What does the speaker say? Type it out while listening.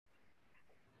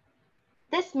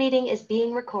This meeting is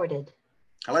being recorded.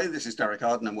 Hello, this is Derek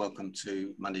Arden and welcome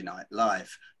to Monday Night Live.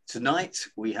 Tonight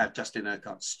we have Justin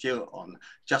Urquhart-Stewart on.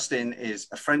 Justin is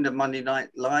a friend of Monday Night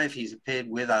Live. He's appeared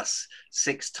with us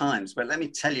 6 times, but let me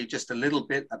tell you just a little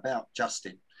bit about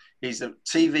Justin. He's a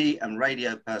TV and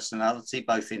radio personality,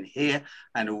 both in here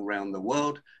and all around the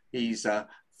world. He's a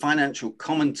financial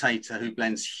commentator who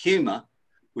blends humour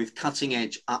with cutting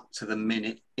edge up to the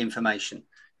minute information.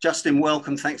 Justin,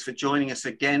 welcome. Thanks for joining us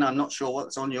again. I'm not sure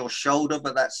what's on your shoulder,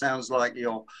 but that sounds like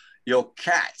your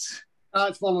cat.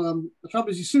 It's one of them. The trouble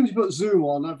is, as soon as you put Zoom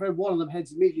on, I've heard one of them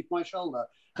heads immediately for my shoulder.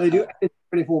 They do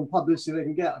any form of publicity they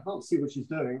can get. I can't see what she's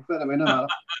doing, but anyway, no matter.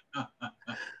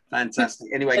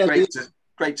 Fantastic. Anyway,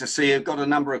 great to see you. I've got a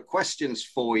number of questions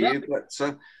for you, but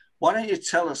why don't you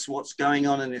tell us what's going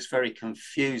on in this very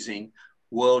confusing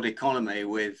world economy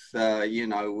with,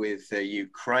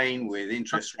 Ukraine, with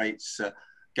interest rates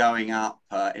going up,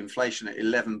 inflation at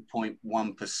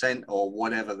 11.1% or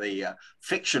whatever the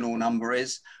fictional number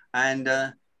is. And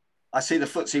I see the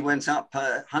FTSE went up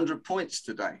 100 points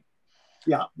today.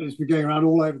 Yeah, but it's been going around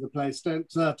all over the place.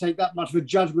 Don't take that much of a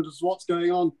judgment as to what's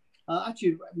going on.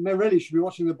 Actually, really should be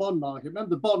watching the bond market.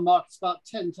 Remember, the bond market's about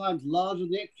 10 times larger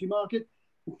than the equity market.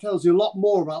 It tells you a lot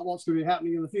more about what's going to be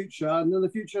happening in the future. And then the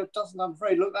future doesn't, I'm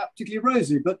afraid, look that particularly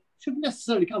rosy, but shouldn't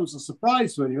necessarily come as a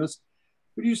surprise to any of us.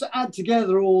 But you just add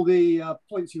together all the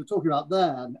points you were talking about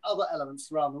there and other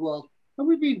elements around the world. And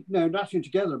we've been nattering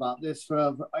together about this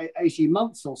for 18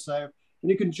 months or so. And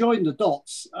you can join the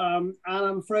dots. And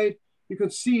I'm afraid you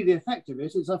could see the effect of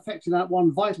it. It's affecting that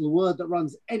one vital word that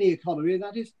runs any economy, and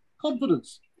that is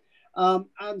confidence.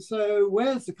 And so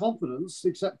where's the confidence,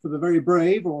 except for the very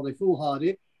brave or the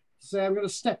foolhardy, to say, I'm going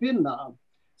to step in now.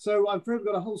 So I'm afraid we've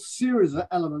got a whole series of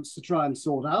elements to try and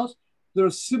sort out. There are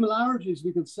similarities,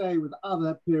 we could say, with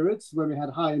other periods when we had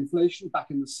high inflation back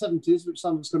in the 70s, which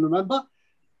some of us can remember.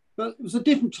 But it was a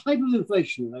different type of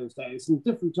inflation in those days and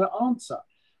different to answer.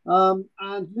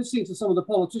 And listening to some of the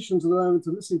politicians at the moment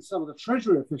and listening to some of the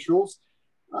Treasury officials,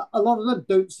 a lot of them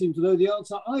don't seem to know the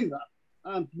answer either.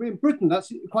 And in Britain,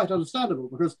 that's quite understandable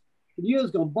because in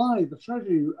years gone by, the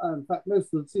Treasury, in fact,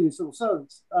 most of the senior civil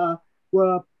servants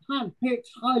were hand-picked,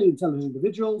 highly intelligent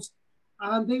individuals,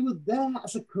 and they were there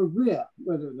as a career,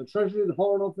 whether in the Treasury, the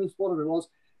Foreign Office, whatever it was.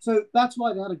 So that's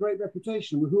why they had a great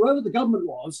reputation. Whoever the government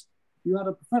was, you had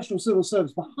a professional civil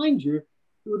service behind you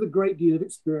with a great deal of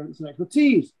experience and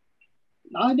expertise.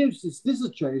 Now, I noticed this has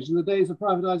changed in the days of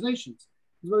privatizations.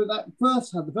 When that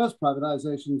first had the first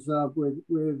privatizations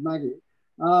with Maggie,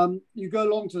 you go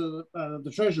along to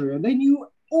the Treasury and they knew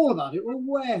all about it, were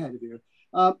way ahead of you.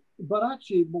 But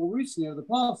actually, more recently, over the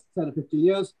past 10 or 15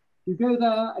 years, you go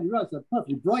there and you realize they're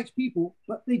perfectly bright people,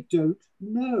 but they don't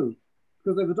know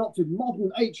because they've adopted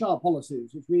modern HR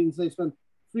policies, which means they spend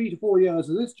 3 to 4 years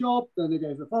in this job, then they go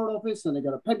to the Foreign Office, then they go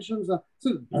to pensions. So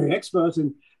very expert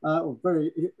in, or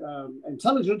very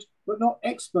intelligent, but not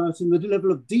expert in the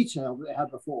level of detail that they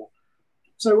had before.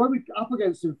 So when we're up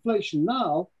against inflation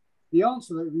now, the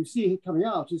answer that we see coming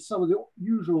out is some of the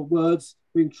usual words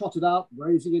being trotted out,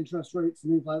 raising interest rates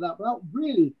and things like that, without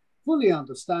really fully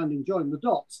understanding, joining the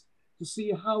dots to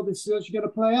see how this is actually going to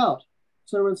play out.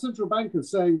 So when central bankers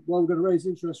saying, well, we're going to raise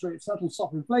interest rates, that'll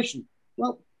stop inflation.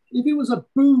 Well, if it was a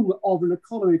boom of an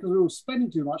economy because we were spending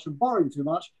too much and borrowing too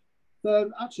much,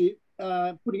 then actually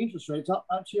putting interest rates up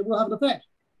actually will have an effect.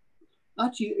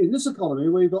 Actually, in this economy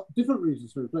where you've got different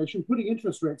reasons for inflation, putting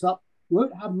interest rates up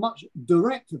won't have much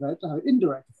direct effect, have an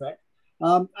indirect effect.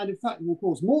 And in fact, it will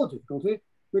cause more difficulty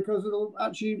because it'll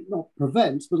actually not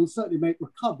prevent, but it'll certainly make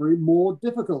recovery more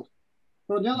difficult.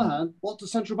 But on the other hand, what do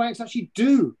central banks actually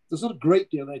do? There's not a great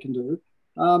deal they can do.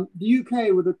 The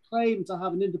UK would have claimed to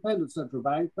have an independent central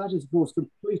bank. That is, of course,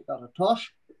 complete utter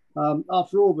tosh.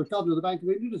 After all, the governor of the Bank of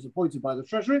England is appointed by the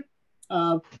Treasury.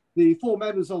 The 4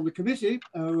 members on the committee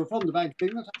who are from the Bank of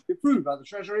England have to be approved by the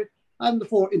Treasury, and the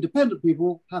 4 independent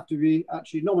people have to be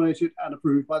actually nominated and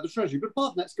approved by the Treasury. But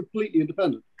apart from that, it's completely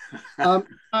independent. And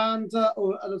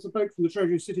there's a bloke from the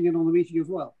Treasury sitting in on the meeting as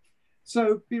well.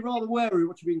 So be rather wary of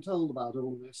what you're being told about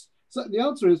all this. So the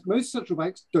answer is most central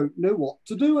banks don't know what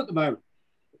to do at the moment.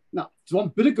 Now, there's one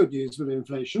bit of good news with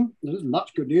inflation. There isn't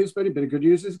much good news, but a bit of good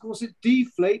news is, of course, it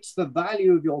deflates the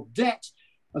value of your debt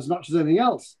as much as anything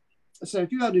else. So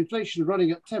if you had inflation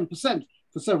running at 10%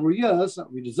 for several years, that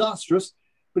would be disastrous,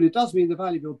 but it does mean the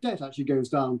value of your debt actually goes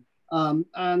down.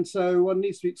 And so one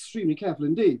needs to be extremely careful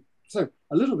indeed. So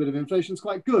a little bit of inflation is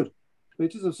quite good, but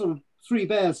it is a sort of 3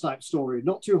 bears type story.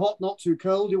 Not too hot, not too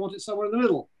cold. You want it somewhere in the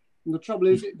middle. And the trouble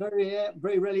is it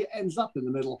very rarely ends up in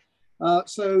the middle.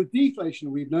 So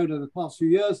deflation, we've known over the past few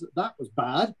years that was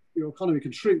bad. Your economy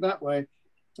can shrink that way.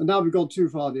 And now we've gone too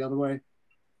far the other way.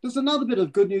 There's another bit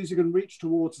of good news you can reach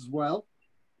towards as well.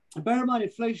 Bear in mind,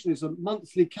 inflation is a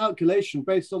monthly calculation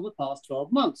based on the past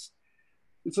 12 months.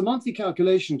 It's a monthly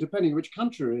calculation, depending which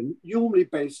country you're in, normally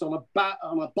based on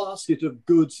a basket of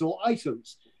goods or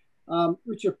items,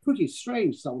 which are pretty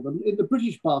strange, some of them. In the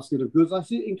British basket of goods, I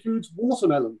see it includes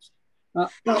watermelons. Well,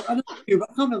 I don't know, I can't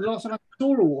remember the last time I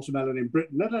saw a watermelon in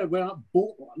Britain. I don't know where I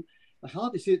bought one. I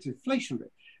hardly see it's inflationary.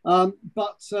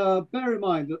 But bear in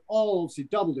mind that oil obviously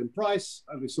doubled in price,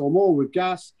 and we saw more with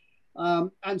gas.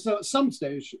 And so at some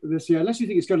stage this year, unless you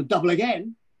think it's going to double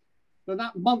again, then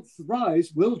that month's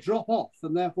rise will drop off,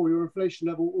 and therefore your inflation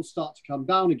level will start to come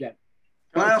down again.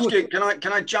 Can I ask you,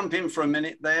 can I jump in for a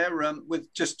minute there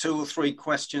with just 2 or 3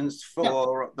 questions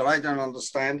that I don't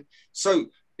understand? So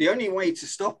the only way to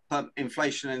stop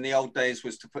inflation in the old days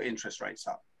was to put interest rates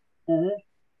up. Mm-hmm.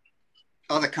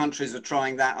 Other countries are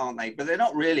trying that, aren't they? But they're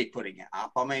not really putting it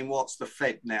up. I mean, what's the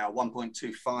Fed now?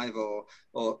 1.25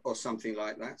 or something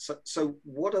like that. So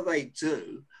what do they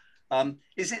do?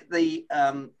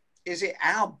 Is it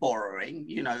our borrowing,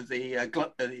 you know,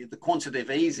 the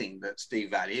quantitative easing that's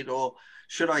devalued, or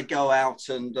should I go out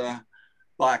and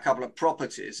buy a couple of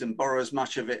properties and borrow as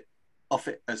much of it off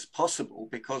it as possible,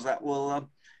 because that will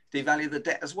devalue the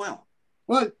debt as well?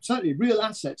 Well, certainly real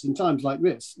assets in times like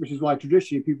this, which is why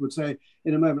traditionally people would say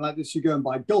in a moment like this, you go and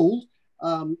buy gold.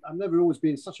 I've never always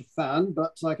been such a fan,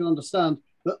 but I can understand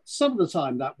that some of the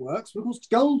time that works, because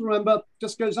gold, remember,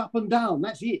 just goes up and down.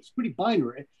 That's it. It's pretty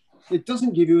binary. It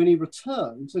doesn't give you any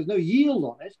return, so there's no yield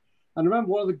on it. And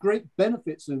remember, one of the great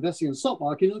benefits of investing in the stock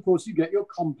market is, of course, you get your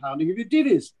compounding of your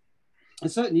divvies.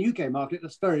 And certainly in the UK market,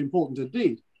 that's very important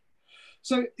indeed.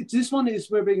 So this one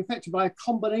is, we're being affected by a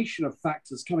combination of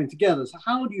factors coming together. So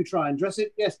how do you try and address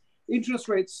it? Yes, interest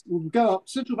rates will go up.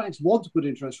 Central banks want to put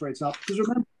interest rates up because,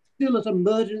 remember, still at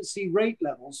emergency rate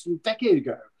levels from a decade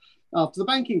ago after the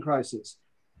banking crisis.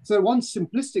 So one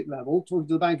simplistic level, talking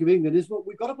to the Bank of England, is, well,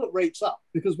 we've got to put rates up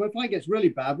because when it gets really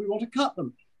bad, we want to cut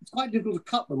them. It's quite difficult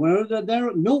to cut them when they're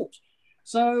at naught.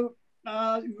 So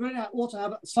you really ought to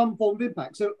have some form of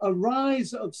impact. So a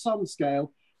rise of some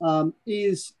scale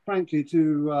is, frankly,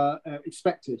 to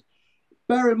expected.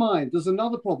 Bear in mind, there's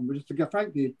another problem, which is,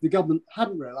 frankly, the government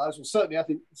hadn't realised, or certainly I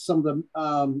think some of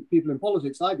the people in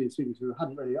politics I've been speaking to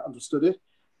hadn't really understood it,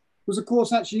 was, of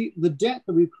course, actually the debt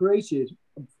that we've created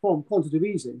from quantitative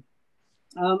easing.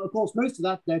 Of course, most of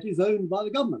that debt is owned by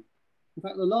the government. In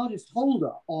fact, the largest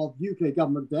holder of UK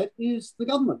government debt is the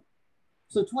government.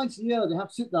 So twice a year, they have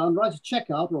to sit down, write a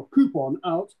cheque out or a coupon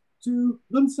out to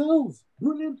themselves.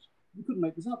 Brilliant. You couldn't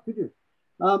make this up, could you?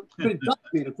 But it does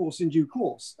mean, of course, in due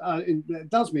course, it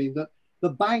does mean that the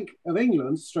Bank of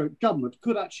England, stroke government,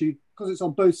 could actually, because it's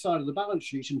on both sides of the balance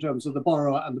sheet in terms of the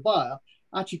borrower and the buyer,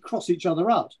 actually cross each other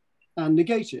out and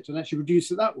negate it and actually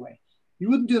reduce it that way. You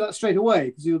wouldn't do that straight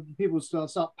away because people would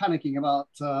start panicking about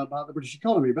the British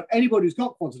economy. But anybody who's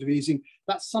got quantitative easing,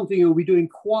 that's something you'll be doing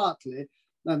quietly,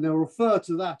 and they'll refer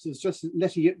to that as just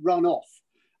letting it run off.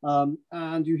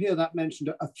 And you hear that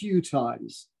mentioned a few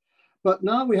times. But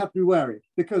now we have to be wary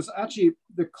because actually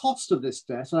the cost of this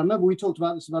debt, and I remember we talked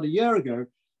about this about a year ago,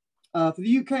 for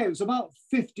the UK, it was about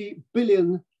 £50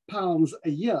 billion a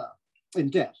year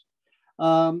in debt.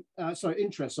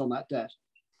 Interest on that debt,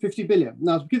 50 billion.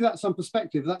 Now, to give that some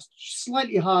perspective, that's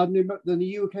slightly higher than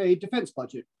the UK defence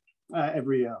budget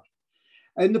every year.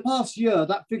 In the past year,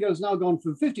 that figure has now gone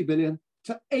from 50 billion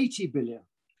to 80 billion.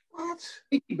 What?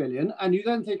 80 billion. And you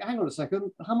then think, hang on a second,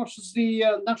 how much does the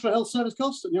National Health Service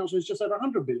cost? And the answer is just over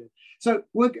 100 billion. So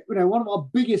one of our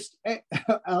biggest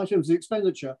items of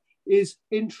expenditure is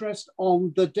interest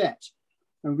on the debt.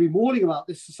 And we've been warning about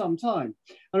this for some time.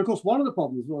 And of course, one of the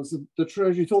problems was the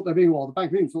Treasury thought the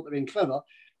Bank of England thought they were being clever,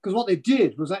 because what they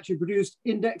did was actually produce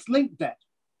index-linked debt,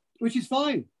 which is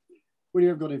fine when you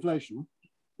haven't got inflation.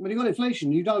 When you've got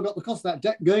inflation, you've now got the cost of that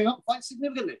debt going up quite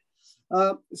significantly.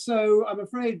 So I'm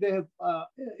afraid they have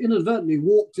inadvertently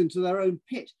walked into their own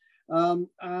pit and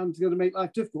going to make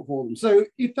life difficult for them. So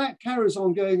if that carries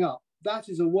on going up, that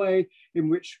is a way in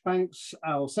which banks,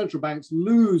 our central banks,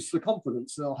 lose the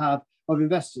confidence they'll have of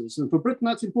investors. And for Britain,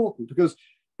 that's important because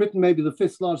Britain may be the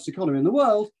 5th largest economy in the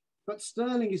world, but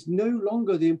sterling is no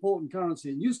longer the important currency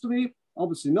it used to be.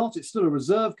 Obviously not. It's still a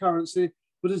reserve currency,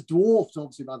 but is dwarfed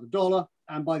obviously by the dollar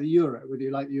and by the euro, whether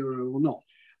you like the euro or not.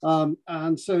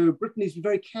 And so Britain needs to be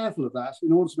very careful of that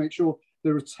in order to make sure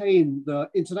they retain the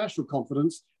international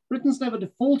confidence. Britain's never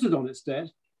defaulted on its debt,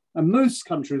 and most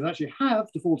countries actually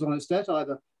have defaulted on its debt,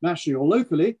 either nationally or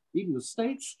locally, even the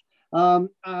states,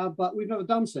 but we've never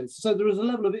done so. So there is a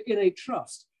level of innate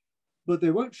trust, but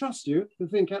they won't trust you to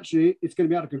think actually it's going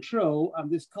to be out of control and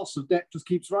this cost of debt just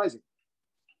keeps rising.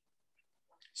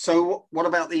 So what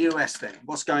about the US then?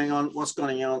 What's going on? What's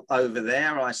going on over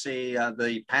there? I see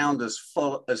the pound has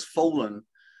fallen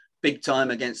big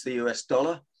time against the US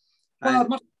dollar. Well,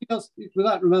 much because with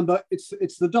that, remember,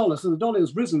 it's the dollar. So the dollar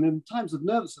has risen in times of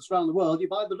nervousness around the world. You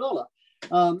buy the dollar.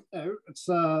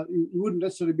 You wouldn't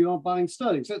necessarily be buying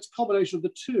sterling. So it's a combination of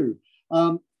the two.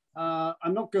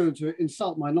 I'm not going to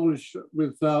insult my knowledge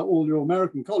with all your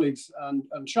American colleagues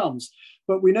and chums,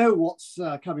 but we know what's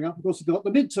coming up. Of course, we've got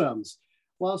the midterms.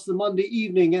 Whilst the Monday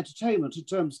evening entertainment in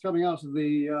terms coming out of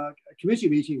the committee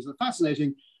meetings are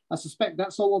fascinating, I suspect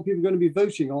that's not what people are going to be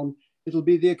voting on. It'll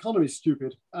be the economy,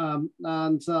 stupid. And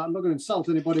I'm not going to insult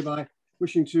anybody by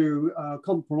wishing to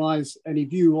compromise any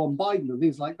view on Biden and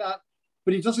things like that.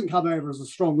 But he doesn't come over as a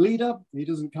strong leader. He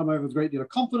doesn't come over with a great deal of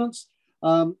confidence.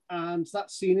 And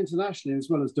that's seen internationally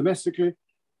as well as domestically.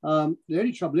 The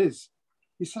only trouble is,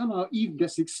 he somehow even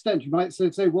gets the extent, you might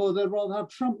say, well, they'd rather have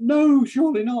Trump. No,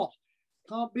 surely not.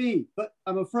 Can't be. But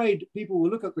I'm afraid people will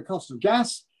look at the cost of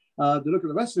gas, they look at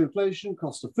the rest of inflation,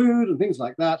 cost of food and things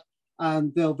like that,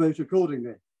 and they'll vote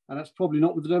accordingly. And that's probably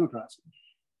not with the Democrats.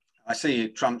 I see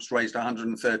Trump's raised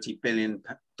 $130 billion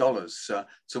towards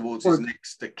his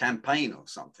next campaign or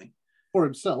something. For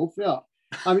himself, yeah.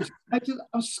 I mean, it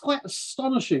was quite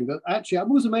astonishing that actually, I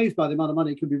was amazed by the amount of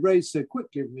money that can be raised so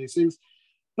quickly from these things.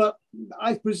 But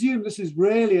I presume this is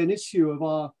really an issue of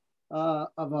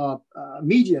our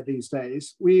media these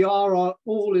days. We are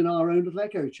all in our own little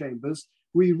echo chambers.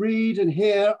 We read and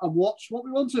hear and watch what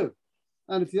we want to.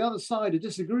 And if the other side are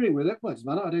disagreeing with it, well, it doesn't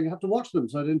matter. I don't have to watch them,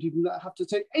 so I don't even have to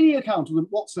take any account of them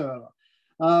whatsoever.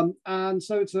 And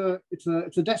so it's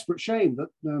a desperate shame that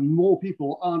more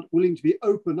people aren't willing to be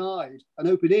open-eyed and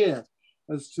open-eared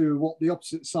as to what the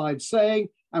opposite side's saying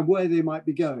and where they might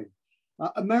be going.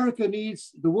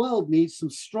 The world needs some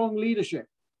strong leadership.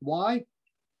 Why?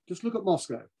 Just look at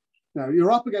Moscow. Now,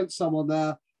 you're up against someone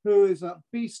there who is a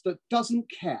beast that doesn't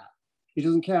care. He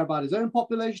doesn't care about his own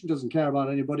population, doesn't care about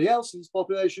anybody else's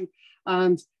population.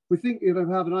 And we think you're going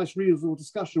to have a nice, reasonable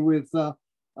discussion with that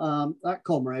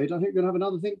comrade. I think we're going to have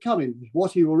another thing coming.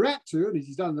 What he will react to, and as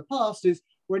he's done in the past, is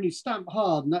when you stamp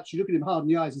hard and actually look at him hard in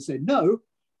the eyes and say no,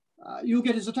 you'll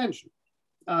get his attention.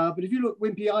 But if you look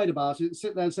wimpy-eyed about it and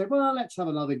sit there and say, well, let's have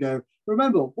another go.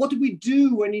 Remember, what did we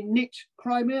do when he nicked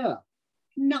Crimea?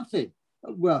 Nothing.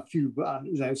 Well, a few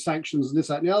sanctions and this,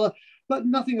 that, and the other, but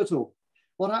nothing at all.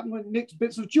 What happened when he nicked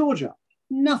bits of Georgia?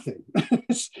 Nothing.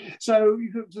 So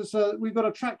we've got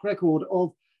a track record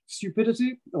of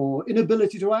stupidity or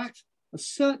inability to act,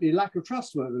 certainly lack of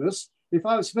trustworthiness. If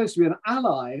I was supposed to be an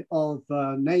ally of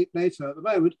NATO at the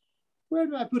moment, where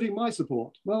am I putting my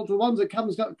support? Well, the ones that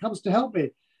comes to help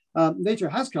me. NATO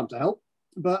has come to help,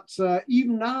 but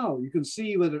even now you can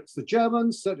see whether it's the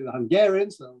Germans, certainly the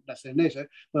Hungarians, let's say NATO,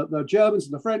 but the Germans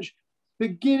and the French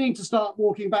beginning to start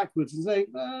walking backwards and saying,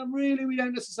 really, we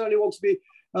don't necessarily want to be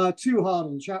too hard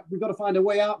on the chap. We've got to find a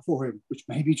way out for him, which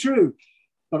may be true.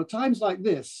 But at times like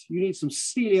this, you need some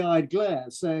steely-eyed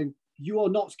glares saying, you are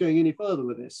not going any further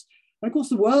with this. And of course,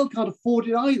 the world can't afford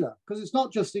it either, because it's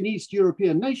not just an East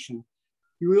European nation.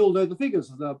 We all know the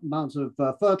figures of the amount of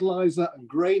fertilizer and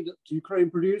grain that Ukraine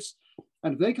produce.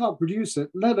 And if they can't produce it,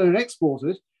 let alone export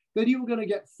it, then you're going to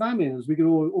get famine, as we can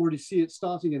already see it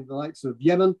starting in the likes of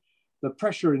Yemen, the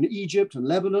pressure in Egypt and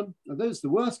Lebanon, and those are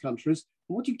the worst countries.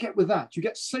 And what do you get with that? You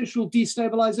get social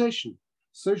destabilization.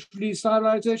 Social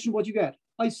destabilization, what do you get?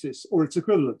 ISIS or its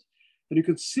equivalent. And you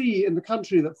could see in the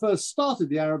country that first started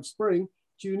the Arab Spring,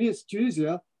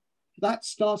 Tunisia, that's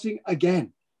starting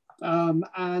again.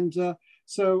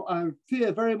 So I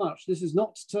fear very much this is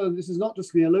not just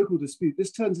to be a local dispute.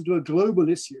 This turns into a global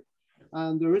issue,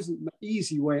 and there isn't an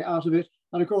easy way out of it.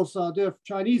 And of course, our dear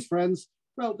Chinese friends,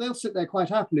 well, they'll sit there quite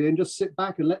happily and just sit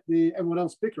back and let everyone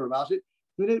else bicker about it.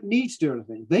 They don't need to do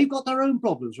anything. They've got their own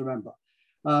problems, remember.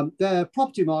 Their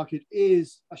property market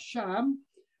is a sham.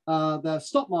 Their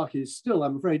stock market is still,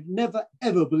 I'm afraid, never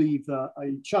ever believe a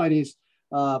Chinese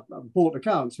report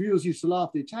accounts. We always used to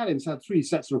laugh. The Italians had 3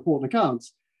 sets of report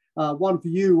accounts. One for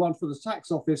you, one for the tax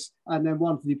office, and then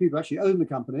one for the people who actually own the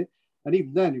company. And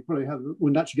even then, you probably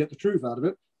wouldn't actually get the truth out of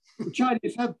it. The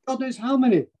Chinese have God knows how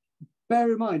many.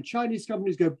 Bear in mind, Chinese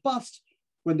companies go bust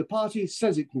when the party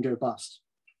says it can go bust.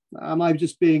 Am I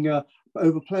just being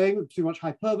overplaying with too much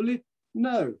hyperbole?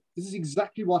 No, this is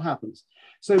exactly what happens.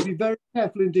 So be very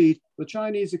careful indeed. The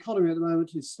Chinese economy at the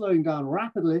moment is slowing down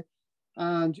rapidly,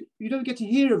 and you don't get to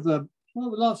hear of them.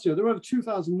 Well, last year, there were over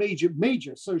 2,000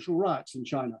 major social riots in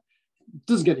China. It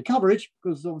doesn't get any coverage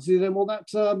because obviously they don't want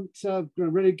that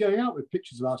really going out with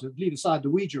pictures about it, leave aside the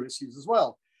Uyghur issues as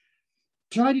well.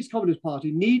 Chinese Communist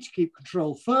Party need to keep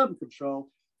control, firm control,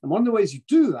 And one of the ways you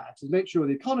do that is make sure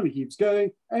the economy keeps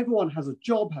going, everyone has a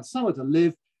job, has somewhere to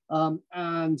live,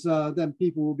 and then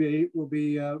people will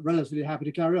be relatively happy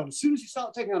to carry on. As soon as you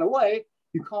start taking that away,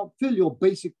 you can't fill your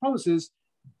basic promises.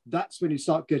 That's when you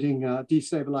start getting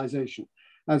destabilization.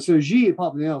 And so Xi,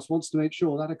 apart from anything else, wants to make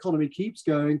sure that economy keeps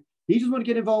going. He doesn't want to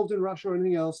get involved in Russia or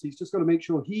anything else. He's just got to make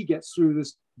sure he gets through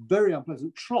this very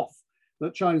unpleasant trough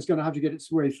that China's going to have to get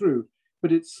its way through.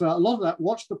 But it's a lot of that.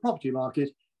 Watch the property market.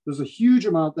 There's a huge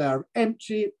amount there of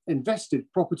empty invested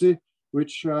property,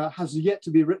 which has yet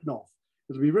to be written off.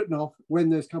 It'll be written off when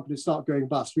those companies start going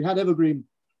bust. We had Evergreen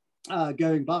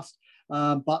going bust,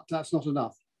 but that's not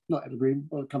enough. Not Evergreen,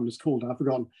 what the company's called, I've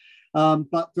forgotten.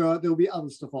 But there'll be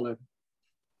others to follow.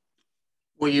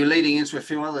 Well, you're leading into a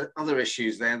few other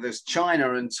issues there. There's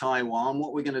China and Taiwan.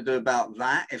 What we're going to do about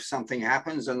that if something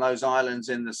happens, and those islands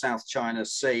in the South China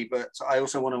Sea. But I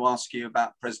also want to ask you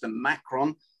about President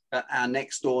Macron, our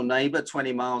next door neighbour,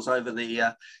 20 miles over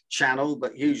the channel,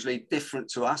 but hugely different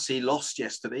to us. He lost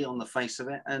yesterday on the face of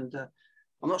it. And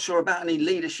I'm not sure about any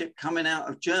leadership coming out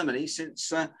of Germany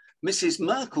since Mrs.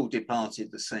 Merkel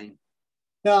departed the scene.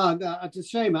 Yeah, it's a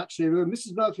shame, actually.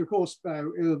 Mrs. Merkel, of course,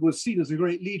 was seen as a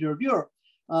great leader of Europe.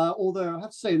 Although I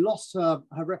have to say, lost her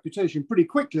reputation pretty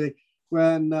quickly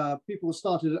when people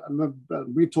started,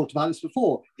 and we've talked about this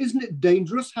before, isn't it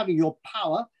dangerous having your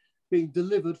power being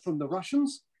delivered from the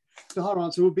Russians? So her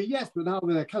answer would be yes, but now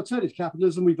with their alternative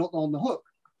capitalism, we've got on the hook.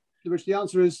 To which the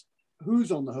answer is,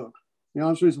 who's on the hook? The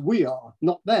answer is we are,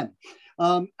 not them.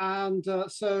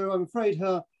 So I'm afraid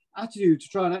her attitude to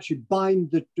try and actually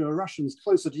bind the Russians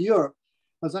closer to Europe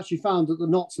has actually found that the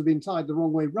knots have been tied the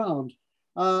wrong way round.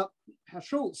 Herr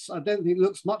Scholz, I don't think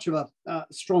looks much of a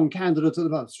strong candidate,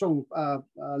 strong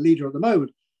leader at the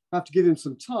moment. I have to give him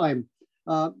some time.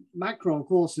 Macron, of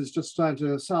course, is just trying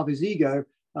to salve his ego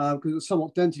because it was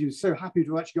somewhat dented. He was so happy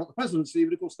to actually got the presidency,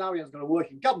 but of course now he hasn't got a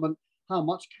working government. How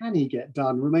much can he get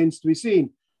done remains to be seen.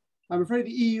 I'm afraid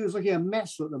the EU is looking a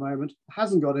mess at the moment.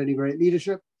 Hasn't got any great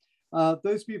leadership.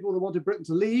 Those people that wanted Britain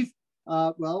to leave,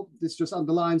 well, this just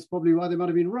underlines probably why they might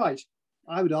have been right.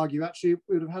 I would argue, actually,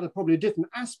 we would have had probably a different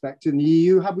aspect in the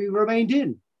EU had we remained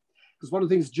in. Because one of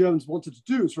the things Germans wanted to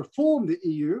do is reform the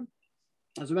EU.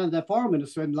 As I remember their foreign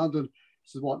minister in London,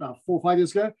 this is what now, 4 or 5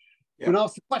 years ago, when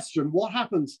asked the question, what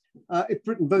happens if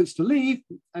Britain votes to leave?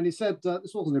 And he said,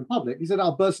 this wasn't in public, he said,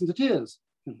 I'll burst into tears.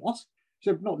 And what? He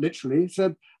said, not literally. He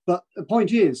said, but the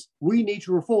point is, we need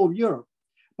to reform Europe.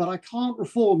 But I can't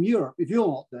reform Europe if you're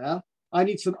not there. I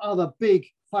need some other big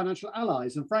financial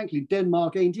allies. And frankly,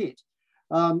 Denmark ain't it.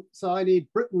 So I need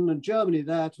Britain and Germany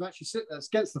there to actually sit there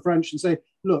against the French and say,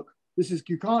 look,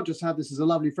 you can't just have this as a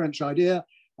lovely French idea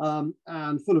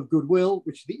and full of goodwill,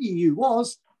 which the EU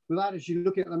was, without actually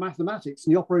looking at the mathematics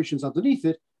and the operations underneath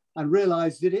it and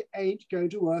realize that it ain't going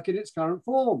to work in its current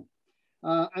form.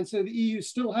 And so the EU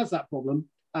still has that problem.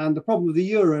 And the problem with the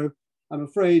euro, I'm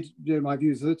afraid, my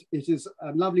views of it, it is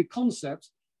a lovely concept.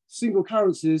 Single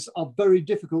currencies are very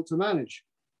difficult to manage.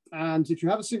 And if you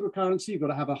have a single currency, you've got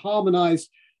to have a harmonized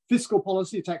fiscal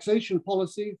policy, taxation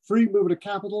policy, free movement of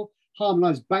capital,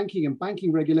 harmonized banking and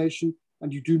banking regulation,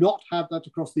 and you do not have that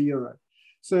across the euro.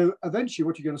 So eventually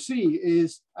what you're going to see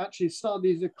is actually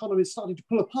these economies starting to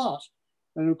pull apart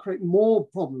and it'll create more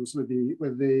problems with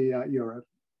the euro.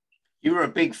 You were a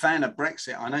big fan of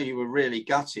Brexit. I know you were really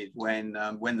gutted when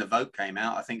the vote came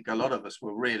out. I think a lot of us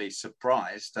were really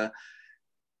surprised.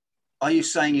 Are you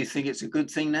saying you think it's a good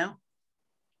thing now?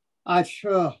 I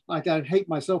don't hate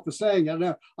myself for saying it.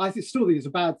 No, I still think it's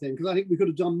a bad thing because I think we could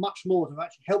have done much more to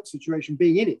actually help the situation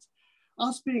being in it.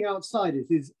 Us being outside it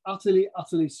is utterly,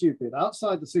 utterly stupid.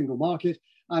 Outside the single market,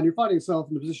 and you're finding yourself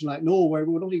in a position like Norway.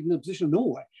 We're not even in a position of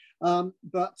Norway,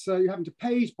 but you're having to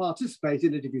pay to participate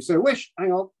in it if you so wish.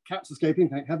 Hang on, cat's escaping,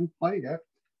 thank heaven. There you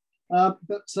go.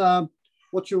 But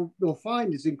what you'll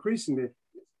find is increasingly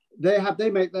they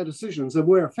make their decisions and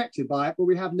we're affected by it, but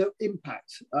we have no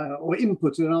impact or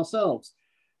input in ourselves.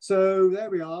 So there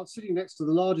we are, sitting next to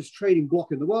the largest trading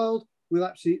bloc in the world with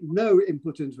absolutely no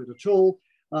input into it at all.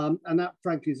 And that,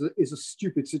 frankly, is a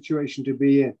stupid situation to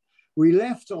be in. We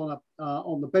left on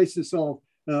the basis of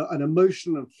an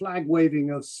emotion and flag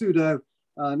waving of pseudo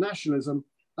nationalism.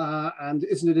 And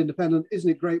isn't it independent?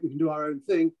 Isn't it great? We can do our own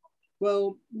thing.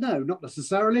 Well, no, not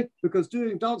necessarily, because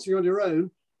dancing on your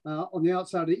own on the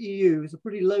outside of the EU is a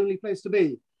pretty lonely place to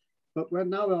be. But when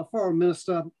now our foreign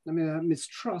minister, Miss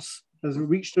Truss, has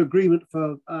reached an agreement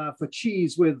for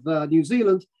cheese with New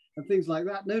Zealand and things like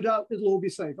that, no doubt it'll all be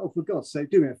safe. Oh, for God's sake,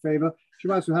 do me a favour. She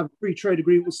might as well have a free trade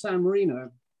agreement with San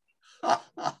Marino.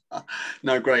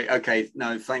 No, great. Okay,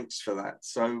 no, thanks for that.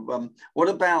 So what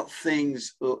about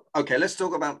things? Okay, let's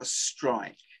talk about the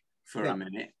strike for a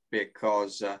minute,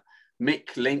 because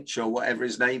Mick Lynch, or whatever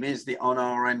his name is, the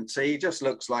RMT, just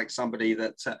looks like somebody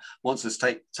that wants us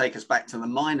to take us back to the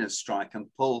miners' strike and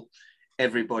pull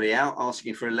everybody out,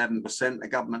 asking for 11%. The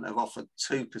government have offered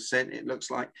 2%. It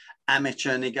looks like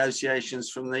amateur negotiations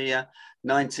from the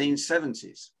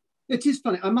 1970s. It is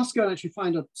funny. I must go and actually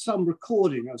find some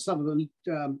recording of some of the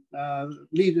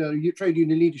trade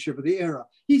union leadership of the era.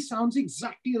 He sounds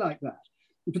exactly like that,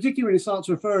 particularly when he starts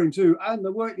referring to and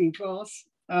the working class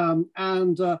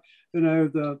and the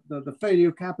failure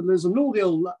of capitalism and all the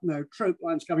old trope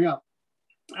lines coming up.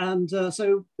 And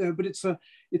but it's a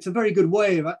very good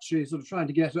way of actually sort of trying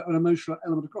to get an emotional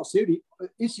element across. The only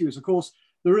issue is, of course,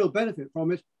 the real benefit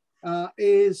from it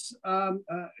is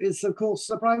of course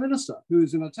the Prime Minister,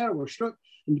 who's in a terrible shtick,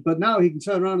 but now he can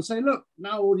turn around and say, look,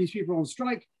 now all these people are on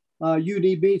strike, you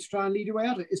need me to try and lead your way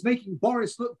out of it. It's making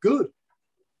Boris look good.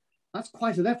 That's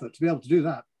quite an effort to be able to do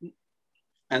that.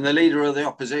 And the leader of the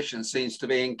opposition seems to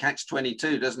be in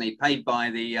catch-22, doesn't he? Paid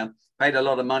a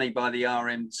lot of money by the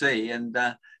RMT and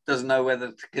doesn't know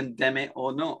whether to condemn it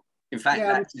or not. In fact,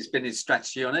 that's been his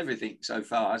strategy on everything so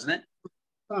far, hasn't it?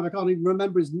 I can't even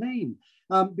remember his name.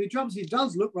 But he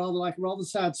does look rather like a rather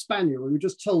sad spaniel who was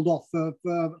just told off for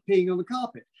peeing on the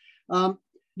carpet.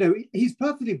 He's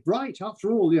perfectly bright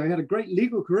after all. He had a great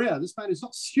legal career. This man is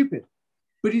not stupid,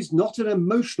 but he's not an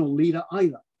emotional leader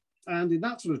either. And in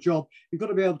that sort of job, you've got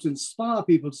to be able to inspire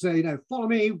people to say, follow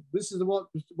me, this is what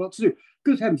to do.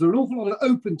 Good heavens, there are an awful lot of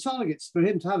open targets for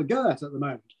him to have a go at the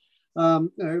moment.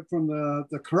 From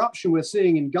the corruption we're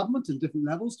seeing in government at different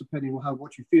levels, depending on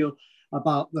what you feel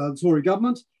about the Tory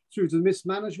government, through to the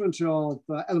mismanagement of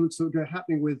elements that are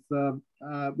happening with the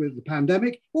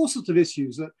pandemic, all sorts of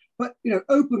issues. But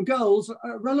open goals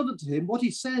are relevant to him. What he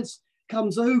says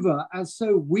comes over as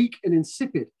so weak and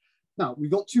insipid. Now,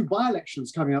 we've got 2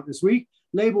 by-elections coming up this week.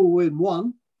 Labour will win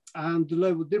one, and the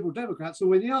Liberal Democrats will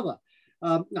win the other.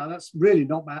 Now, that's really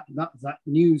not that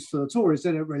news for the Tories.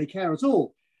 They don't really care at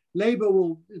all. Labour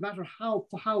will, no matter how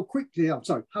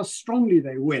strongly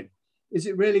they win, is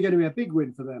it really going to be a big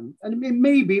win for them? And it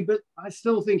may be, but I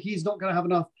still think he's not going to have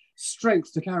enough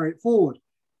strength to carry it forward.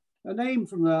 A name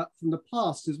from the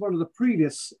past is one of the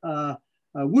previous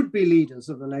would-be leaders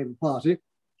of the Labour Party,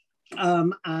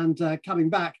 and coming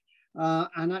back.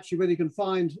 And actually, whether you can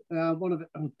find one of it,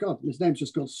 oh God, his name's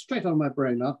just gone straight on my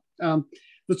brain now.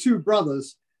 The 2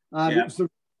 brothers, it was the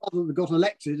brother that got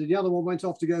elected, and the other one went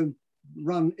off to go and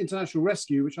run International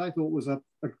Rescue, which I thought was a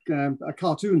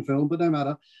cartoon film, but no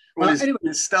matter. Well, anyway,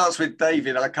 it starts with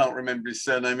David. I can't remember his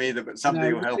surname either, but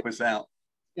somebody will help us out.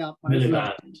 Yeah,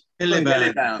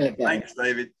 Miliband. Thanks,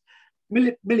 David.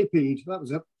 Millipede, that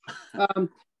was it.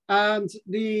 And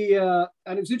it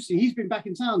was interesting. He's been back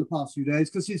in town the past few days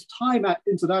because his time at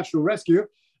International Rescue,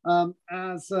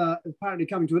 as apparently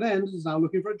coming to an end, is now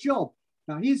looking for a job.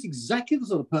 Now, he's exactly the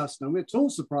sort of person, and we're at all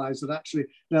surprised that actually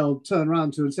they'll turn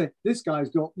around to and say, this guy's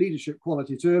got leadership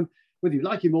quality to him, whether you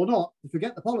like him or not.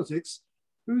 Forget the politics.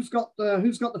 Who's got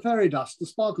the fairy dust, the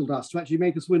sparkle dust to actually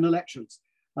make us win elections?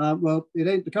 Well, it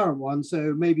ain't the current one,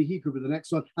 so maybe he could be the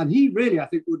next one. And he really, I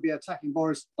think, would be attacking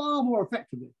Boris far more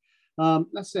effectively.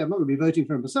 Let's say I'm not going to be voting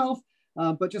for him myself,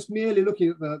 but just merely looking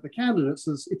at the candidates,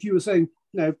 as if you were saying,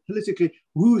 politically,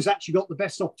 who's actually got the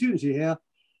best opportunity here?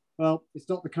 Well, it's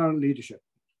not the current leadership.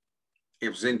 It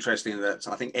was interesting that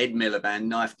I think Ed Miliband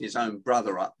knifed his own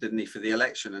brother up, didn't he, for the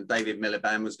election, and David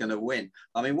Miliband was going to win.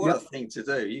 I mean, what a thing to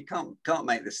do! You can't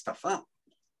make this stuff up.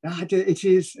 It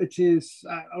is.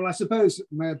 Well, I suppose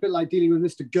a bit like dealing with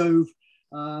Mr. Gove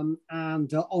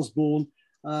and Osborne.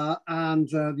 And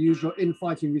the usual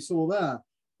infighting we saw there.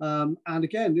 And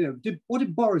again, what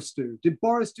did Boris do? Did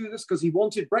Boris do this because he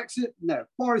wanted Brexit? No,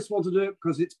 Boris wanted to do it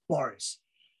because it's Boris.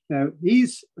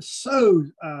 He's so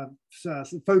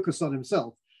focused on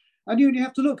himself. And you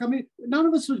have to look, I mean, none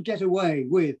of us would get away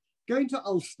with going to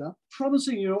Ulster,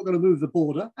 promising you're not going to move the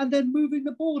border, and then moving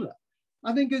the border.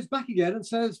 And then goes back again and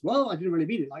says, well, I didn't really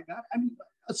mean it like that. I mean,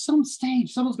 at some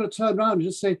stage, someone's going to turn around and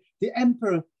just say, the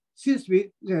emperor seems to be,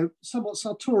 somewhat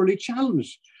sartorially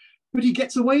challenged, but he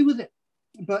gets away with it.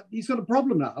 But he's got a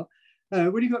problem now.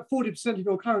 When you've got 40% of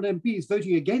your current MPs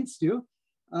voting against you,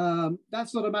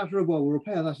 that's not a matter of, well, we'll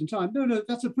repair that in time. No,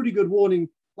 that's a pretty good warning.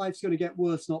 Life's going to get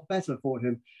worse, not better for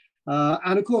him.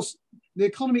 And of course, the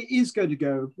economy is going to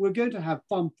go, we're going to have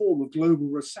some form of global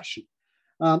recession,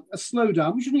 a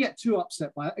slowdown. We shouldn't get too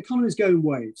upset by it. Economy's going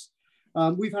waves.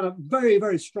 We've had a very,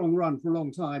 very strong run for a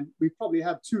long time. We've probably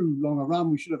had too long a run.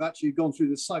 We should have actually gone through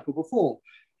this cycle before.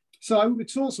 So I wouldn't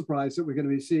be at all surprised that we're going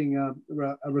to be seeing a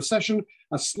recession,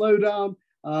 a slowdown,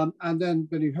 and then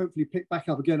you hopefully pick back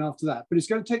up again after that. But it's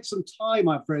going to take some time,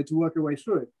 I'm afraid, to work our way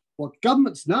through it. What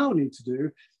governments now need to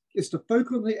do is to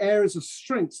focus on the areas of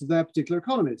strengths of their particular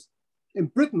economies. In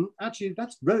Britain, actually,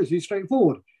 that's relatively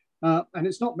straightforward. And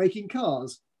it's not making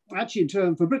cars. Actually, in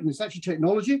turn for Britain, it's actually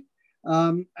technology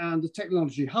and the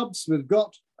technology hubs we've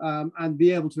got and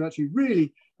be able to actually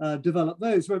really develop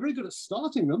those. We're very good at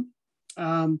starting them.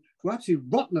 We're absolutely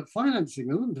rotten at financing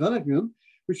them and developing them,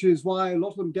 which is why a lot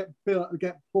of them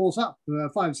get bought up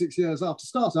 5 or 6 years after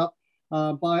startup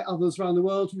by others around the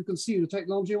world who can see the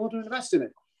technology and want to invest in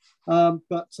it.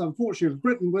 But unfortunately, with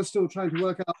Britain, we're still trying to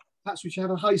work out perhaps we should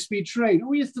have a high-speed train.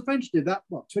 Oh, yes, the French did that,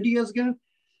 what, 20 years ago?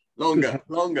 Longer,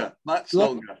 much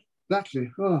longer. Exactly.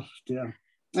 Oh, dear.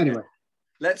 Anyway.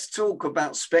 Let's talk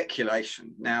about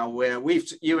speculation. Now,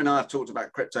 you and I have talked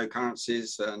about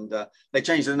cryptocurrencies, and they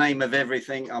changed the name of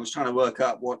everything. I was trying to work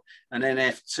out what an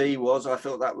NFT was. I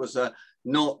thought that was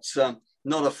not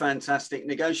a fantastic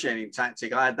negotiating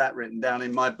tactic. I had that written down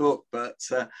in my book, but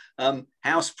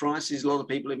house prices, a lot of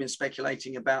people have been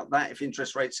speculating about that. If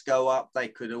interest rates go up, they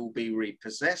could all be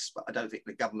repossessed, but I don't think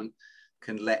the government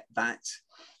can let that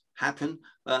happen.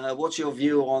 What's your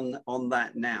view on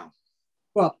that now?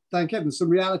 Well, thank heaven, some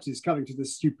reality is coming to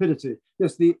this stupidity.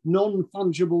 Yes, the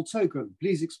non-fungible token.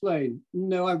 Please explain.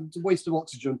 No, I'm a waste of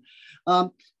oxygen.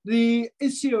 The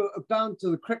issue down to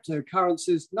the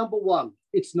cryptocurrencies, number one,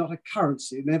 it's not a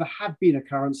currency. They never have been a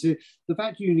currency. The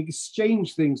fact you can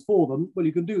exchange things for them, well,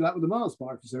 you can do that with a Mars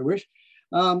bar if you so wish.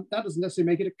 That doesn't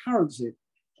necessarily make it a currency.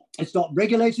 It's not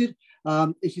regulated.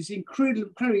 It is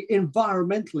incredibly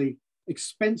environmentally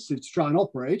expensive to try and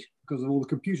operate because of all the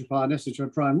computer power necessary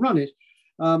to try and run it.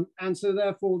 And so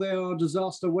therefore they are a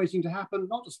disaster waiting to happen,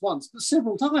 not just once, but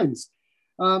several times.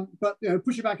 But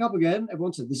push it back up again.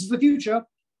 Everyone said, this is the future.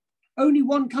 Only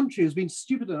one country has been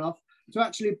stupid enough to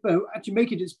actually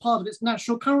make it as part of its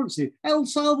national currency, El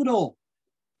Salvador.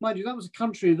 Mind you, that was a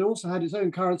country that also had its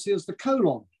own currency as the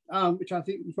colon, which I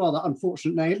think was a rather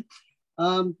unfortunate name.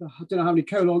 I don't know how many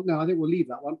colon. No, I think we'll leave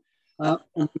that one.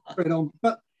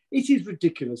 But it is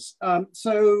ridiculous.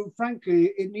 So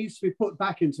frankly, it needs to be put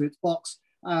back into its box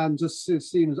and just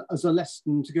seen as a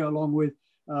lesson to go along with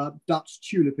Dutch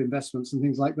tulip investments and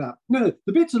things like that. No,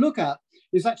 the bit to look at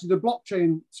is actually the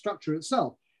blockchain structure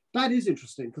itself. That is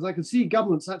interesting because I can see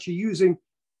governments actually using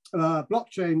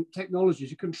blockchain technology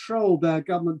to control their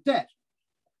government debt.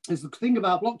 Because the thing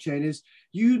about blockchain is,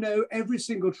 every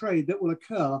single trade that will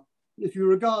occur. If you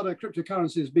regard a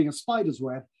cryptocurrency as being a spider's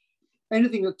web,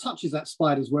 anything that touches that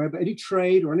spider's web, any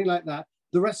trade or anything like that,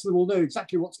 the rest of them will know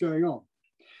exactly what's going on.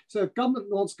 So if government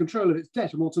wants control of its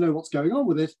debt and wants to know what's going on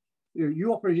with it,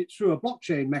 you operate it through a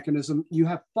blockchain mechanism, you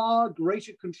have far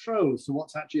greater control as to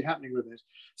what's actually happening with it.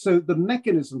 So the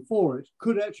mechanism for it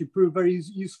could actually prove very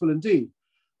useful indeed.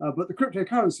 But the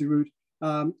cryptocurrency route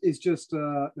is just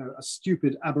a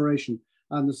stupid aberration.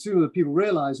 And the sooner that people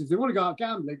realize if they want to go out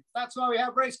gambling, that's why we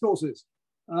have race courses.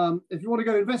 If you want to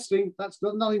go investing, that's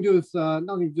got nothing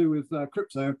to do with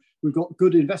crypto. We've got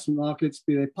good investment markets,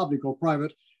 be they public or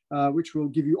private, which will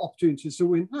give you opportunities to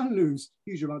win and lose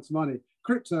huge amounts of money.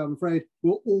 Crypto, I'm afraid,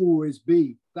 will always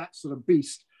be that sort of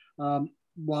beast.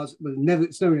 It's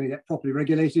never going to get properly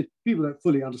regulated. People don't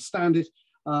fully understand it,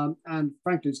 and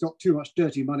frankly, it's got too much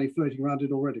dirty money floating around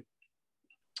it already.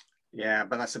 Yeah,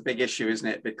 but that's a big issue, isn't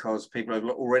it? Because people have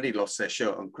already lost their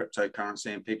shirt on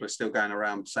cryptocurrency, and people are still going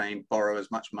around saying borrow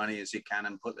as much money as you can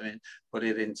and put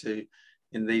it into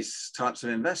these types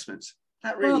of investments.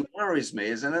 That really worries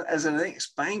me as an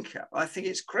ex-banker. I think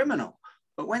it's criminal.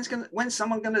 But when's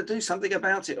someone going to do something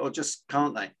about it, or just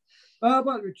can't they?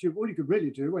 What you could really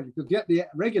do, you could get the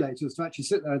regulators to actually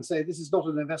sit there and say this is not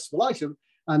an investable item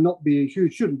and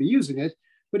shouldn't be using it.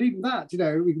 But even that,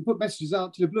 we can put messages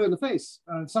out to the blue in the face.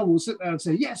 Someone will sit there and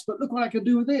say, yes, but look what I can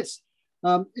do with this.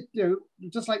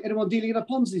 Just like anyone dealing in a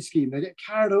Ponzi scheme, they get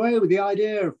carried away with the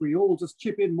idea if we all just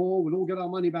chip in more, we'll all get our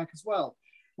money back as well.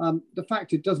 The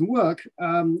fact it doesn't work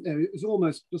is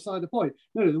almost beside the point.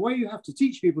 No, the way you have to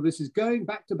teach people this is going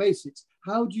back to basics.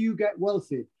 How do you get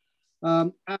wealthy?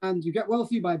 And you get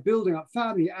wealthy by building up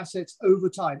family assets over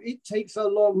time. It takes a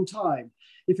long time.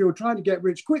 If you're trying to get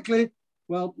rich quickly,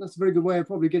 well, that's a very good way of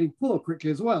probably getting poor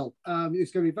quickly as well.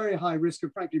 It's going to be very high risk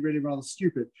and frankly really rather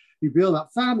stupid. You build up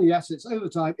family assets over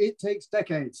time, it takes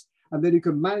decades. And then you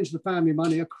can manage the family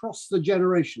money across the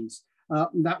generations.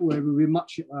 That way will be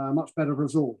much better for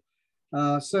us all.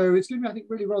 So it's going to be, I think,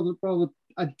 really rather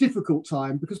a difficult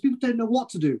time because people don't know what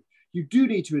to do. You do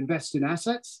need to invest in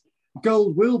assets.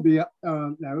 Gold will be a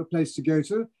place to go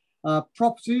to.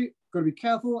 Property, got to be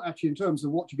careful actually in terms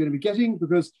of what you're going to be getting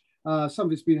because some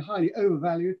of it's been highly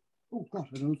overvalued. Oh, God,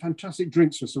 fantastic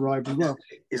drinks just arrived as well.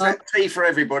 Is that tea for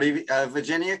everybody?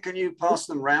 Virginia, can you pass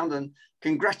them round? And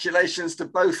congratulations to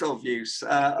both of you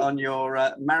on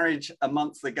your marriage a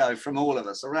month ago from all of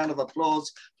us. A round of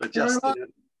applause for Justin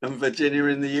and Virginia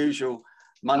in the usual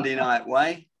Monday night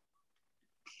way.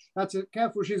 That's it.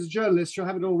 Careful, she's a journalist. She'll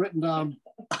have it all written down.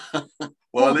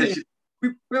 Well,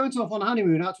 we went off on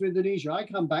honeymoon out to Indonesia. I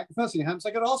come back. The first thing that happens,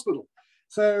 I go to hospital.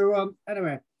 So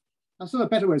anyway, I'm still have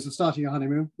better ways of starting a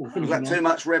honeymoon. Was that too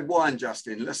much red wine,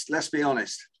 Justin? Let's be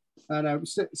honest. I know.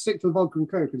 Stick to the vodka and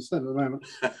Coke instead at the moment.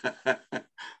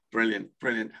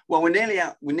 Brilliant. Well, we're nearly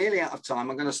out of time.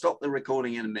 I'm going to stop the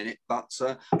recording in a minute, but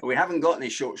we haven't got any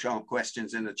short, sharp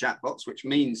questions in the chat box, which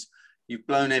means you've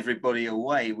blown everybody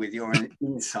away with your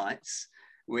insights,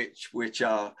 which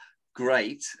are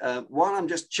great. While I'm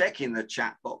just checking the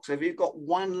chat box, have you got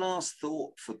one last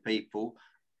thought for people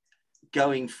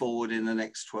going forward in the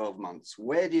next 12 months?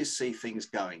 Where do you see things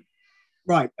going?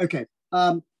 Right. Okay.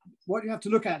 What you have to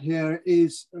look at here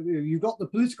is you've got the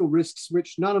political risks,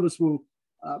 which none of us will,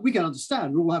 we can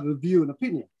understand. We'll have a view and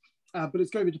opinion. But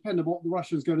it's going to depend on what the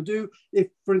Russians are going to do. If,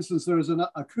 for instance, there is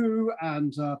a coup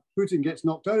and Putin gets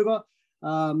knocked over,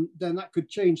 then that could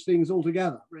change things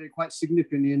altogether, really quite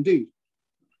significantly indeed.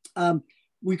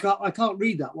 I can't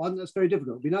read that one. That's very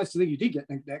difficult. It'd be nice to think you did get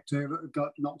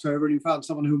knocked over and you found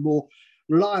someone who's more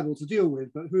reliable to deal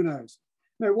with, but who knows?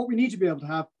 No, what we need to be able to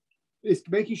have is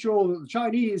making sure that the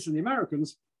Chinese and the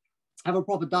Americans have a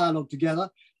proper dialogue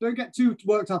together. Don't get too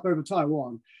worked up over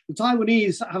Taiwan. The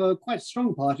Taiwanese have a quite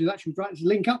strong party that actually tries to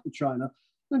link up with China.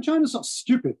 And China's not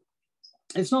stupid.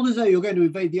 It's not as though you're going to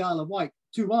invade the Isle of Wight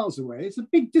 2 miles away. It's a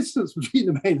big distance between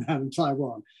the mainland and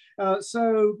Taiwan.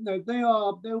 So no,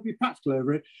 they'll be practical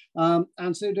over it.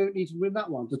 And so don't need to win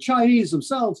that one. The Chinese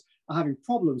themselves are having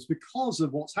problems because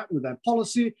of what's happened with their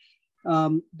policy.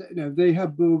 They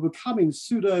have been becoming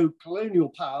pseudo-colonial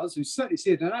powers. We certainly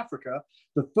see it in Africa.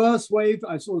 The first wave,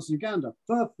 I saw this in Uganda,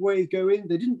 first wave go in,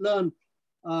 they didn't learn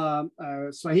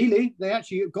Swahili. They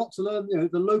actually got to learn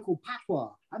the local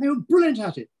patois, and they were brilliant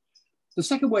at it. The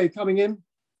second wave coming in,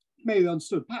 maybe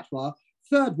understood patois.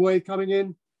 Third wave coming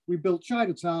in, we built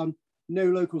Chinatown, no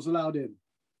locals allowed in.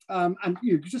 And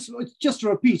it's just a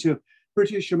repeat of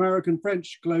British, American,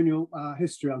 French colonial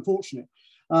history, unfortunately.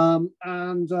 So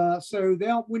they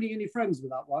aren't winning any friends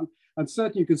with that one. And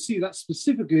certainly you can see that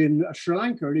specifically in Sri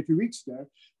Lanka a few weeks ago.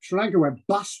 Sri Lanka went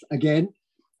bust again.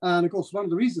 And of course, one of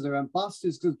the reasons they went bust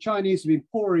is because the Chinese have been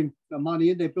pouring the money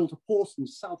in. They built a port in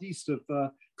the southeast of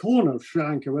corner of Sri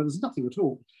Lanka where there's nothing at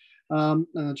all. And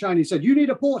the Chinese said, "You need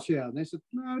a port here." And they said,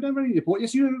 "No, we don't really need a port."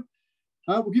 "Yes, you do.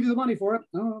 We'll give you the money for it."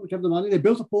 "Oh, we have the money." They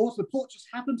built a port. The port just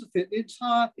happened to fit the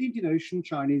entire Indian Ocean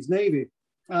Chinese Navy.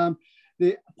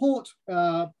 The port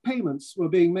payments were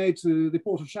being made to the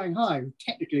port of Shanghai, who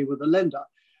technically were the lender.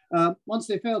 Once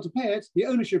they failed to pay it, the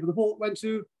ownership of the port went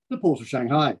to the port of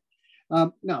Shanghai.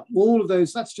 Now, all of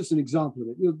those, that's just an example of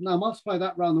it. You now multiply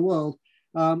that around the world.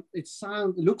 It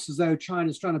looks as though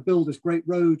China's trying to build this great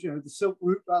road, the Silk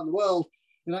Route around the world.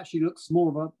 It actually looks more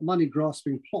of a money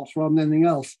grasping plot rather than anything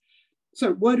else.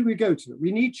 So where do we go to?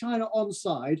 We need China on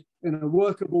side in a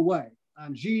workable way.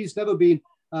 And Xi's never been,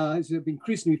 it's been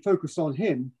increasingly focused on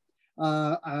him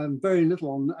and very little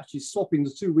on actually swapping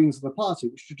the two wings of the party,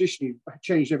 which traditionally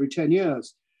changed every 10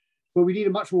 years. But we need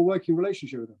a much more working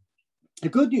relationship with them. The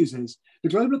good news is the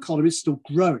global economy is still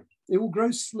growing. It will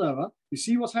grow slower. You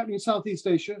see what's happening in Southeast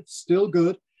Asia, still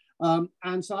good.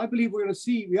 And so I believe we are going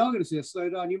to see a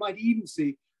slowdown. You might even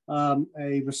see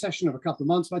a recession of a couple of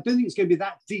months, but I don't think it's going to be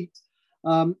that deep.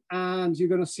 And you're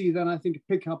going to see then, I think, a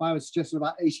pickup, I would suggest, in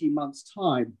about 18 months'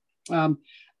 time.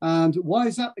 And why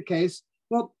is that the case?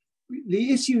 Well,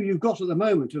 the issue you've got at the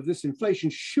moment of this inflation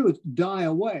should die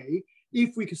away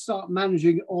if we could start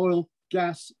managing oil,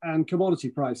 gas and commodity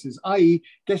prices, i.e.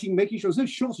 making sure there's no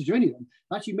shortage of any of them,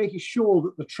 actually making sure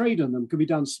that the trade on them can be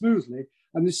done smoothly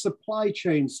and this supply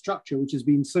chain structure, which has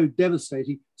been so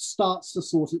devastating, starts to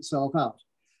sort itself out.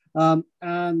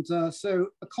 So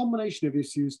a combination of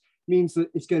issues means that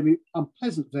it's going to be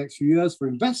unpleasant for the next few years for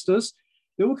investors.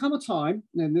 There will come a time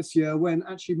in this year when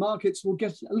actually markets will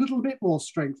get a little bit more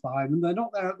strength behind them. They're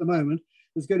not there at the moment.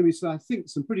 There's going to be, I think,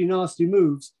 some pretty nasty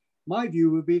moves. My view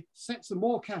would be set some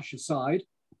more cash aside.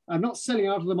 I'm not selling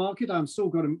out of the market. I'm still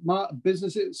got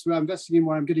businesses where I'm investing in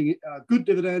where I'm getting a good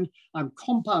dividend. I'm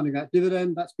compounding that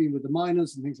dividend. That's been with the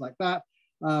miners and things like that.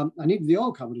 And even the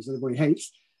oil companies that everybody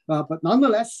hates. But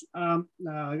nonetheless, I'm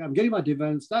getting my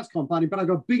dividends. That's compounding. But I've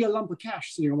got a bigger lump of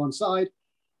cash sitting on one side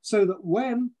so that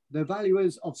when the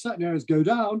values of certain areas go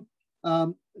down,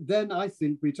 then I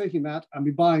think we're taking that and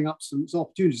we're buying up some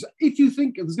opportunities. If you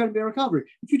think there's going to be a recovery,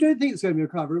 if you don't think there's going to be a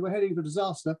recovery, we're heading for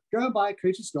disaster, go and buy a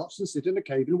crate of scotch and sit in a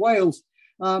cave in Wales.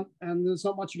 And there's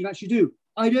not much you can actually do.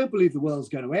 I don't believe the world's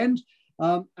going to end.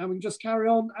 And we can just carry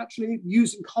on actually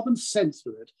using common sense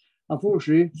with it.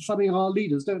 Unfortunately, something our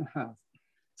leaders don't have.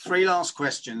 3 last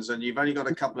questions, and you've only got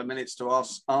a couple of minutes to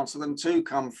answer them. 2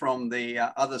 come from the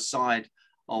other side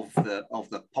of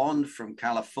the pond, from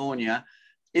California.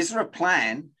 Is there a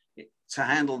plan to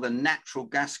handle the natural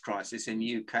gas crisis in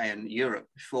UK and Europe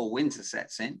before winter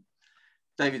sets in?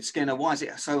 David Skinner, why is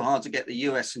it so hard to get the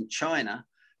US and China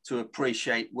to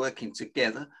appreciate working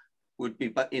together? Would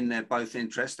be in their both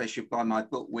interests. They should buy my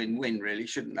book, Win-Win, really,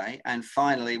 shouldn't they? And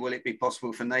finally, will it be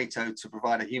possible for NATO to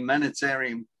provide a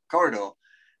humanitarian corridor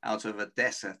out of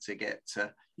Odessa to get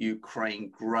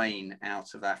Ukraine grain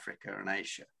out of Africa and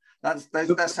Asia?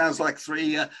 That sounds like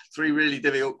three really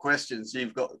difficult questions.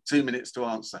 You've got 2 minutes to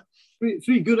answer.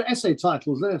 Three good essay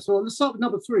titles there. So let's start with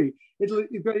number 3.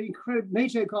 You've got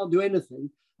NATO can't do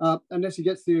anything unless he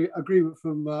gets the agreement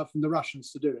from the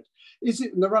Russians to do it. Is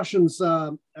it in the Russians'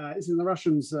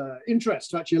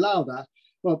 interest to actually allow that?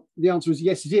 Well, the answer is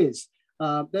yes, it is.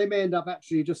 They may end up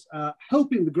actually just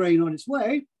helping the grain on its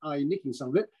way, i.e. nicking some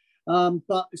of it,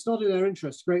 but it's not in their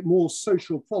interest to create more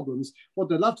social problems. What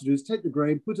they'd love to do is take the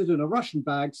grain, put it in a Russian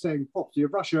bag saying property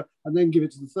of Russia, and then give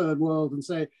it to the third world and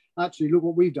say, actually, look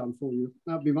what we've done for you.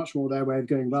 That would be much more their way of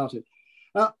going about it.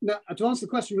 Now, to answer the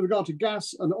question with regard to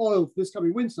gas and oil for this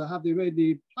coming winter, have they made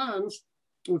any plans?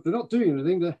 Well, if they're not doing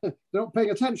anything, they're not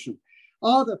paying attention.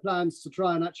 Are there plans to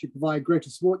try and actually provide greater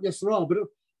support? Yes, there are. But of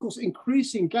course,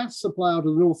 increasing gas supply out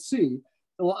of the North Sea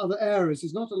or other areas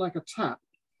is not like a tap.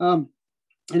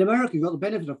 In America, you've got the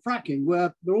benefit of fracking,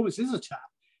 where there always is a tap.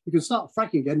 You can start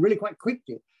fracking again really quite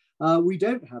quickly. We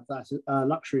don't have that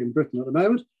luxury in Britain at the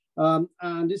moment.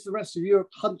 And is the rest of Europe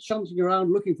shunting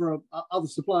around looking for other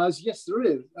suppliers? Yes, there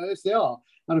is. Yes, they are.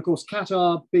 And of course,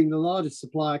 Qatar being the largest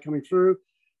supplier coming through.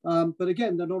 But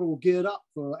again, they're not all geared up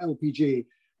for LPG.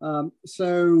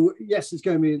 So yes, it's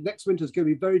going to be, next winter is going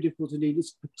to be very difficult indeed.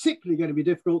 It's particularly going to be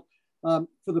difficult for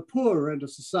the poorer end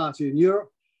of society in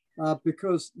Europe.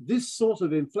 Because this sort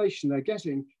of inflation they're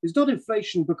getting is not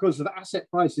inflation because of asset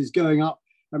prices going up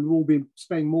and we've all been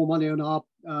spending more money on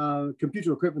our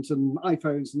computer equipment and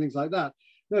iPhones and things like that.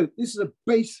 No, this is a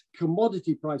base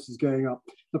commodity prices going up.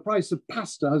 The price of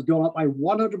pasta has gone up by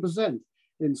 100%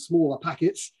 in smaller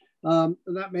packets. And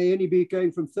that may only be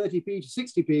going from 30p to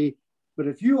 60p. But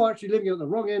if you are actually living at the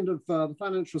wrong end of the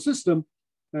financial system,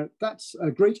 that's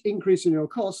a great increase in your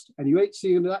cost, and you ain't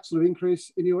seeing that sort of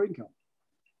increase in your income.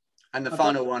 And the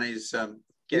final one is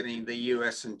getting the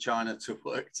US and China to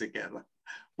work together.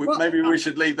 Maybe we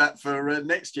should leave that for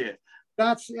next year.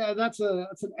 That's an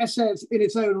essay in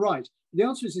its own right. The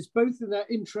answer is it's both in their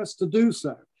interest to do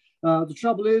so. The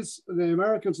trouble is the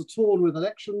Americans are torn with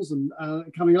elections and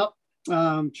coming up.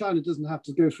 China doesn't have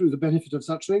to go through the benefit of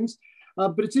such things,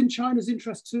 but it's in China's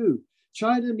interest too.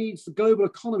 China needs the global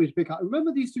economy to pick up.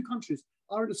 Remember, these two countries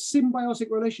are in a symbiotic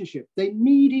relationship. They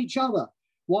need each other.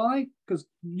 Why? Because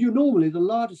normally the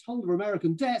largest holder of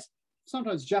American debt,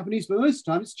 sometimes Japanese, but most of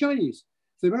the time it's Chinese.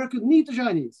 So the Americans need the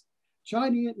Chinese.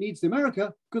 China needs the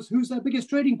America because who's their biggest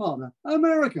trading partner?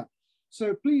 America.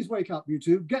 So please wake up, you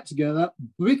two, get together,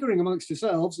 bickering amongst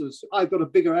yourselves as I've got a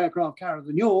bigger aircraft carrier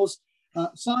than yours.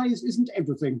 Size isn't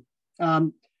everything,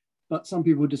 but some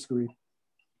people disagree.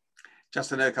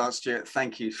 Justin Urquhart-Stewart,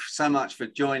 thank you so much for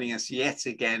joining us yet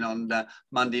again on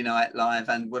Monday Night Live.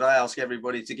 And would I ask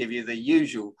everybody to give you the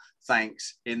usual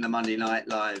thanks in the Monday Night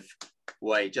Live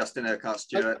way? Justin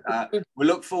Urquhart-Stewart. We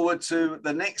look forward to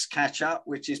the next catch up,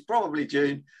 which is probably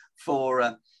June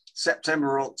for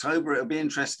September or October. It'll be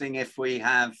interesting if we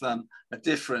have a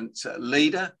different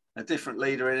leader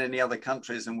in any other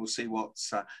countries, and we'll see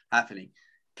what's happening.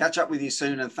 Catch up with you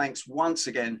soon, and thanks once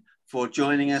again for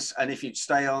joining us. And if you'd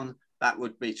stay on, that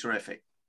would be terrific.